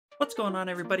What's going on,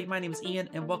 everybody? My name is Ian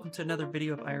and welcome to another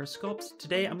video of Iris Sculpts.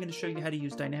 Today I'm going to show you how to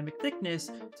use dynamic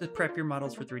thickness to prep your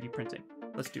models for 3D printing.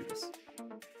 Let's do this.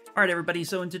 Alright everybody,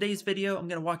 so in today's video I'm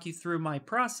going to walk you through my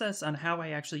process on how I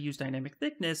actually use dynamic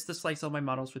thickness to slice all my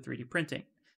models for 3D printing.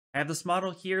 I have this model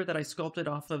here that I sculpted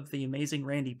off of the amazing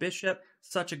Randy Bishop,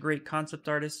 such a great concept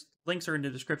artist. Links are in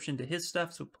the description to his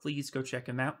stuff, so please go check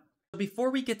him out. Before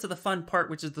we get to the fun part,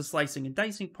 which is the slicing and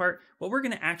dicing part, what we're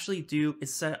going to actually do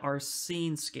is set our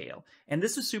scene scale. And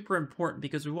this is super important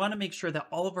because we want to make sure that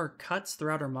all of our cuts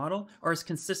throughout our model are as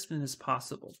consistent as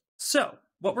possible. So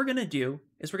what we're going to do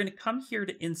is we're going to come here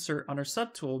to insert on our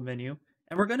subtool menu,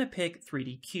 and we're going to pick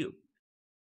 3D cube.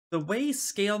 The way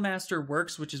Scale Master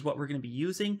works, which is what we're going to be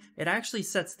using, it actually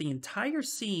sets the entire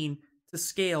scene to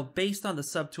scale based on the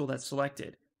subtool that's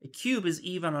selected. A cube is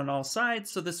even on all sides,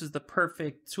 so this is the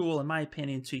perfect tool, in my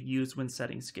opinion, to use when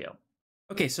setting scale.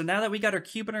 Okay, so now that we got our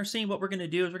cube in our scene, what we're going to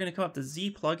do is we're going to come up to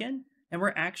Z plugin, and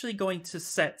we're actually going to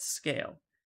set scale.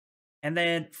 And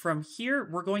then from here,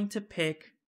 we're going to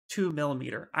pick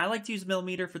 2mm. I like to use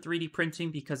millimeter for 3D printing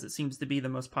because it seems to be the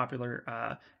most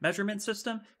popular measurement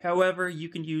system. However, you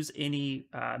can use any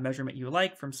measurement you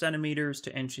like, from centimeters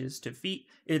to inches to feet.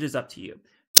 It is up to you.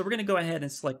 So we're going to go ahead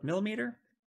and select millimeter.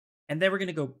 And then we're going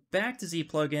to go back to Z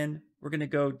plugin. We're going to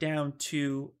go down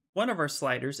to one of our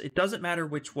sliders. It doesn't matter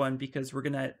which one because we're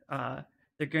going to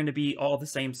they're going to be all the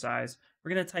same size.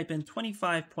 We're going to type in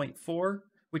 25.4,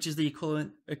 which is the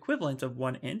equivalent of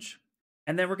 1 inch.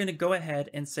 And then we're going to go ahead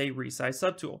and say Resize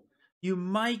Subtool. You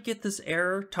might get this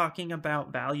error talking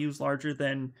about values larger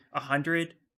than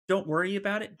 100. Don't worry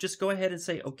about it. Just go ahead and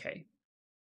say OK.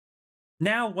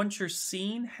 Now, once your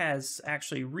scene has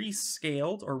actually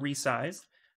rescaled or resized,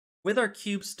 with our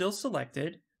cube still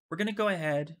selected, we're going to go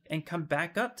ahead and come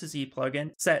back up to Z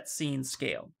plugin, set scene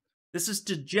scale. This is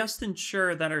to just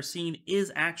ensure that our scene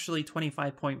is actually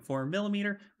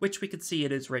 25.4mm, which we can see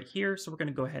it is right here. So we're going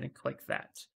to go ahead and click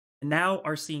that. And now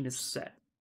our scene is set.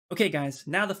 Okay guys,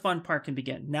 now the fun part can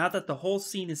begin. Now that the whole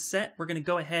scene is set, we're going to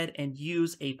go ahead and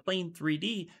use a plane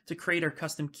 3D to create our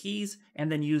custom keys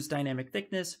and then use dynamic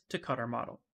thickness to cut our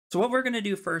model. So what we're going to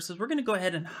do first is we're going to go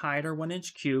ahead and hide our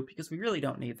 1-inch cube because we really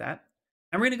don't need that.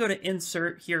 And we're going to go to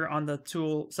insert here on the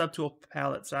subtool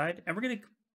palette side, and we're going to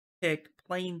pick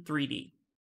plane 3D.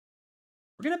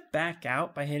 We're going to back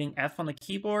out by hitting F on the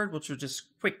keyboard, which will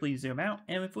just quickly zoom out.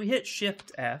 And if we hit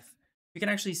Shift F, we can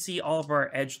actually see all of our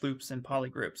edge loops and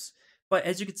polygroups. But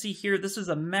as you can see here, this is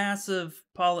a massive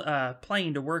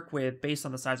plane to work with based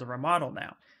on the size of our model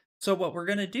now. So what we're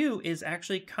going to do is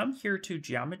actually come here to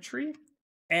geometry,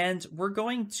 and we're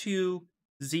going to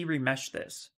Z-remesh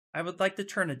this. I would like to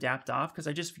turn adapt off because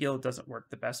I just feel it doesn't work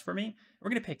the best for me. We're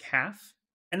going to pick half,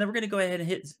 and then we're going to go ahead and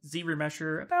hit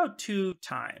Z-remesher about 2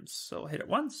 times. So we'll hit it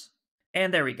once,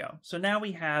 and there we go. So now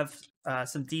we have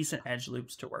some decent edge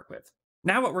loops to work with.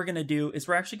 Now what we're going to do is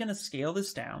we're actually going to scale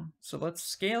this down. So let's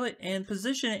scale it and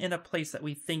position it in a place that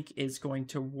we think is going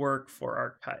to work for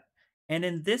our cut. And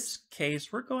in this case,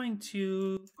 we're going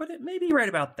to put it maybe right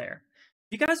about there.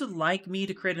 If you guys would like me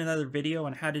to create another video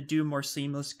on how to do more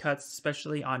seamless cuts,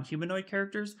 especially on humanoid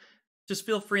characters, just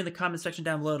feel free in the comment section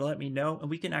down below to let me know, and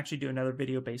we can actually do another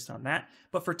video based on that.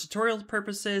 But for tutorial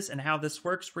purposes and how this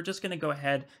works, we're just going to go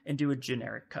ahead and do a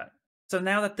generic cut. So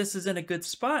now that this is in a good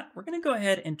spot, we're going to go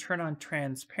ahead and turn on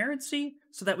transparency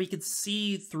so that we can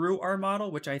see through our model,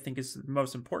 which I think is the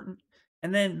most important.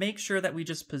 And then make sure that we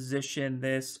just position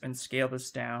this and scale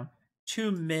this down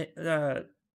to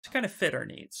kind of fit our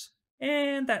needs.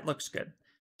 And that looks good.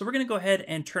 So we're going to go ahead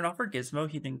and turn off our gizmo,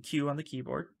 hitting Q on the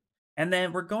keyboard. And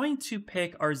then we're going to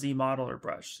pick our Z model or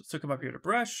brush. So come up here to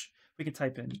brush. We can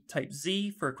type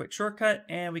Z for a quick shortcut,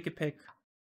 and we could pick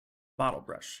model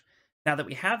brush. Now that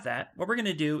we have that, what we're going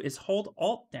to do is hold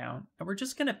Alt down, and we're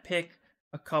just going to pick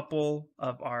a couple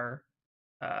of our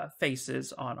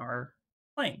faces on our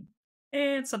plane.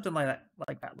 And something like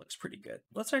that looks pretty good.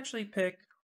 Let's actually pick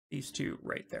these two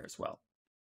right there as well.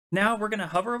 Now we're going to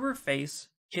hover over face,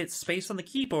 hit space on the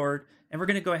keyboard, and we're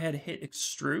going to go ahead and hit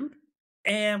extrude,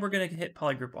 and we're going to hit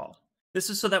polygroup all. This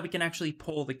is so that we can actually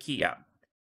pull the key out.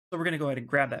 So we're going to go ahead and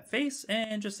grab that face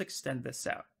and just extend this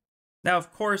out. Now,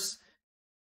 of course,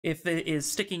 if it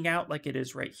is sticking out like it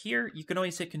is right here, you can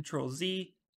always hit Control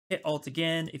Z, hit Alt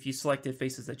again if you selected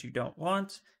faces that you don't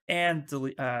want, and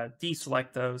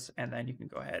deselect those, and then you can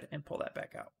go ahead and pull that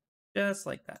back out, just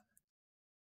like that.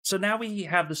 So now we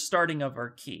have the starting of our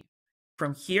key.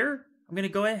 From here, I'm going to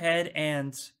go ahead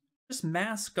and just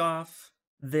mask off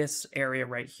this area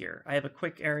right here. I have a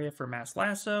quick area for mask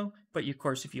lasso, but of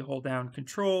course, if you hold down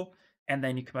Control and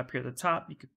then you come up here to the top,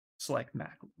 you can select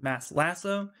mask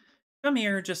lasso. Come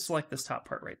here, just select this top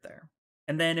part right there.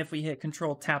 And then if we hit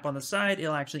Control Tap on the side,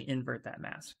 it'll actually invert that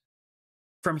mask.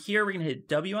 From here, we're going to hit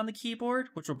W on the keyboard,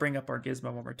 which will bring up our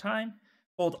gizmo one more time.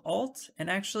 Hold Alt and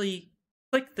actually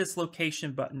click this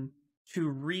location button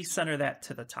to recenter that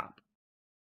to the top.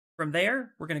 From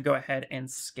there, we're going to go ahead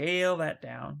and scale that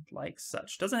down like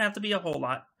such. Doesn't have to be a whole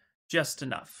lot, just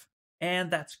enough. And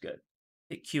that's good.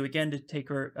 Hit Q again to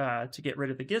to get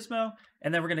rid of the gizmo,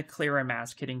 and then we're going to clear our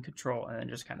mask, hitting Control and then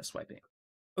just kind of swiping.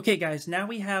 Okay guys, now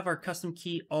we have our custom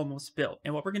key almost built,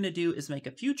 and what we're going to do is make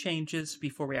a few changes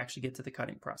before we actually get to the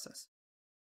cutting process.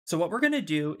 So what we're going to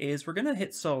do is we're going to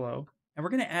hit Solo, and we're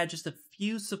going to add just a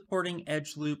few supporting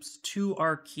edge loops to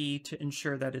our key to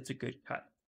ensure that it's a good cut.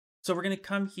 So we're going to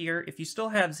come here. If you still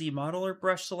have Z model or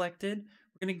brush selected,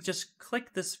 we're going to just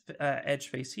click this edge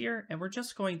face here, and we're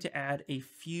just going to add a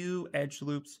few edge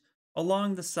loops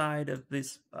along the side of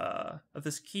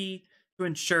this key to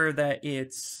ensure that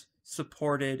it's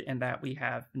supported and that we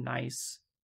have a nice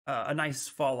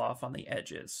fall off on the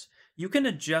edges. You can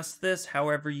adjust this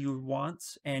however you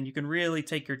want, and you can really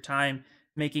take your time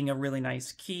making a really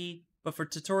nice key, but for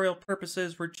tutorial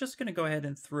purposes, we're just going to go ahead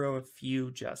and throw a few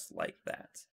just like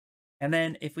that. And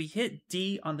then if we hit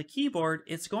D on the keyboard,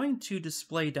 it's going to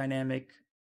display dynamic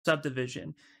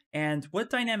subdivision. And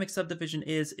what dynamic subdivision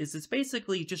is it's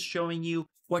basically just showing you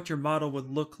what your model would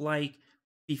look like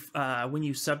when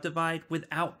you subdivide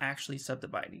without actually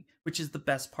subdividing, which is the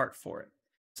best part for it.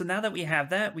 So now that we have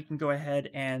that, we can go ahead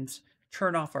and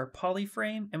turn off our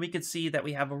polyframe, and we can see that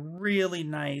we have a really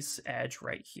nice edge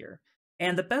right here.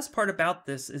 And the best part about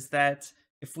this is that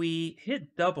if we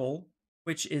hit double,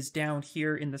 which is down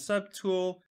here in the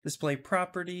subtool, display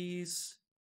properties,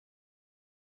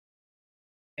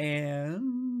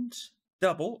 and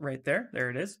double right there.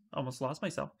 There it is. Almost lost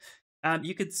myself.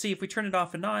 You can see if we turn it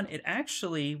off and on, it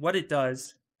actually, what it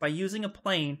does, by using a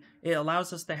plane, it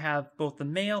allows us to have both the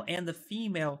male and the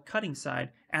female cutting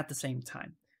side at the same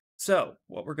time. So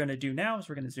what we're going to do now is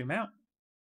we're going to zoom out,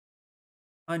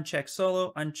 uncheck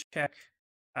Solo, uncheck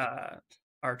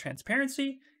our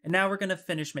transparency, and now we're going to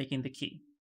finish making the key.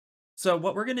 So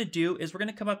what we're going to do is we're going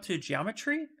to come up to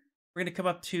geometry, we're going to come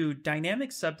up to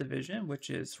dynamic subdivision, which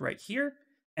is right here,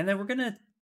 and then we're going to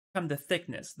come to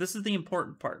thickness. This is the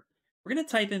important part. We're going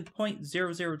to type in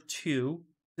 0.002 to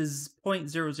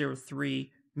 0.003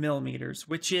 millimeters,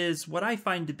 which is what I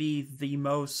find to be the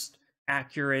most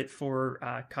accurate for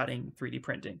cutting 3D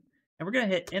printing. And we're going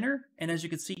to hit enter, and as you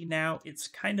can see now, it's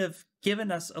kind of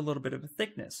given us a little bit of a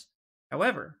thickness.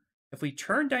 However, if we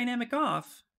turn dynamic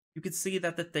off, you can see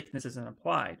that the thickness isn't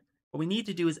applied. What we need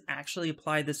to do is actually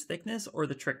apply this thickness or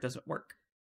the trick doesn't work.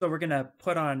 So we're going to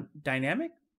put on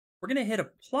dynamic, we're going to hit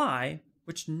apply,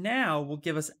 which now will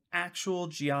give us actual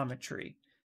geometry.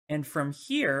 And from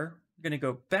here, we're going to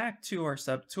go back to our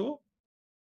subtool.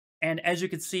 And as you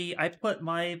can see, I put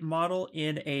my model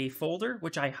in a folder,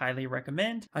 which I highly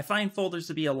recommend. I find folders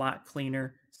to be a lot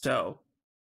cleaner, so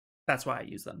that's why I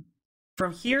use them.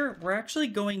 From here, we're actually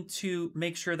going to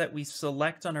make sure that we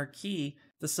select on our key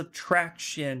the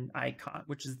subtraction icon,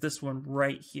 which is this one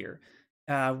right here.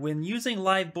 When using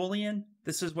live Boolean,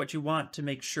 this is what you want to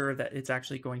make sure that it's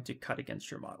actually going to cut against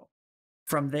your model.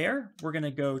 From there, we're going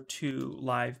to go to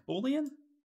live Boolean.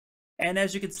 And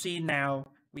as you can see now,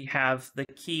 we have the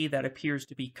key that appears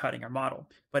to be cutting our model,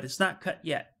 but it's not cut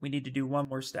yet. We need to do one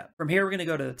more step. From here, we're going to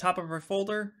go to the top of our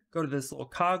folder, go to this little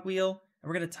cogwheel, and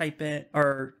we're going to type in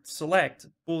or select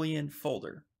Boolean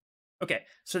folder. Okay,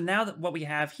 so now that what we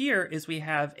have here is we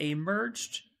have a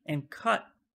merged and cut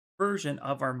version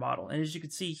of our model. And as you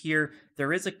can see here,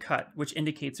 there is a cut, which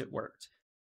indicates it worked.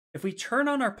 If we turn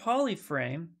on our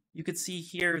polyframe, you can see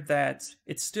here that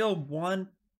it's still one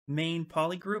main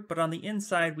polygroup, but on the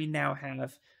inside, we now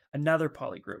have another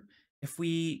polygroup. If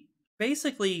we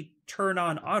basically turn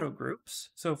on auto groups,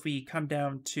 so if we come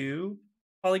down to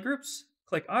polygroups,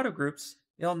 click auto groups,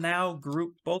 it'll now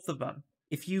group both of them.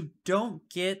 If you don't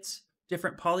get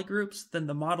different polygroups, then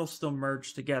the models still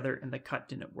merge together and the cut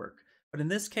didn't work. But in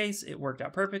this case, it worked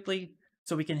out perfectly.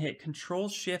 So we can hit Control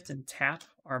Shift and tap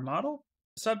our model,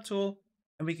 subtool,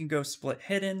 and we can go split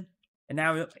hidden. And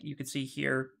now you can see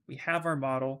here, we have our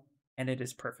model and it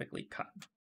is perfectly cut.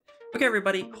 Okay,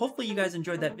 everybody, hopefully you guys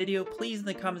enjoyed that video. Please in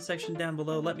the comment section down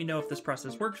below, let me know if this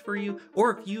process works for you,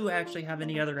 or if you actually have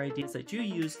any other ideas that you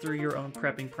use through your own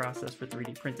prepping process for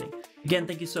 3D printing. Again,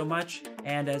 thank you so much.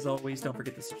 And as always, don't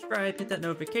forget to subscribe, hit that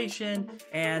notification.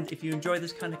 And if you enjoy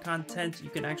this kind of content, you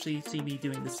can actually see me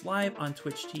doing this live on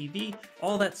Twitch TV.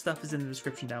 All that stuff is in the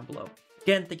description down below.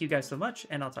 Again, thank you guys so much,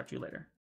 and I'll talk to you later.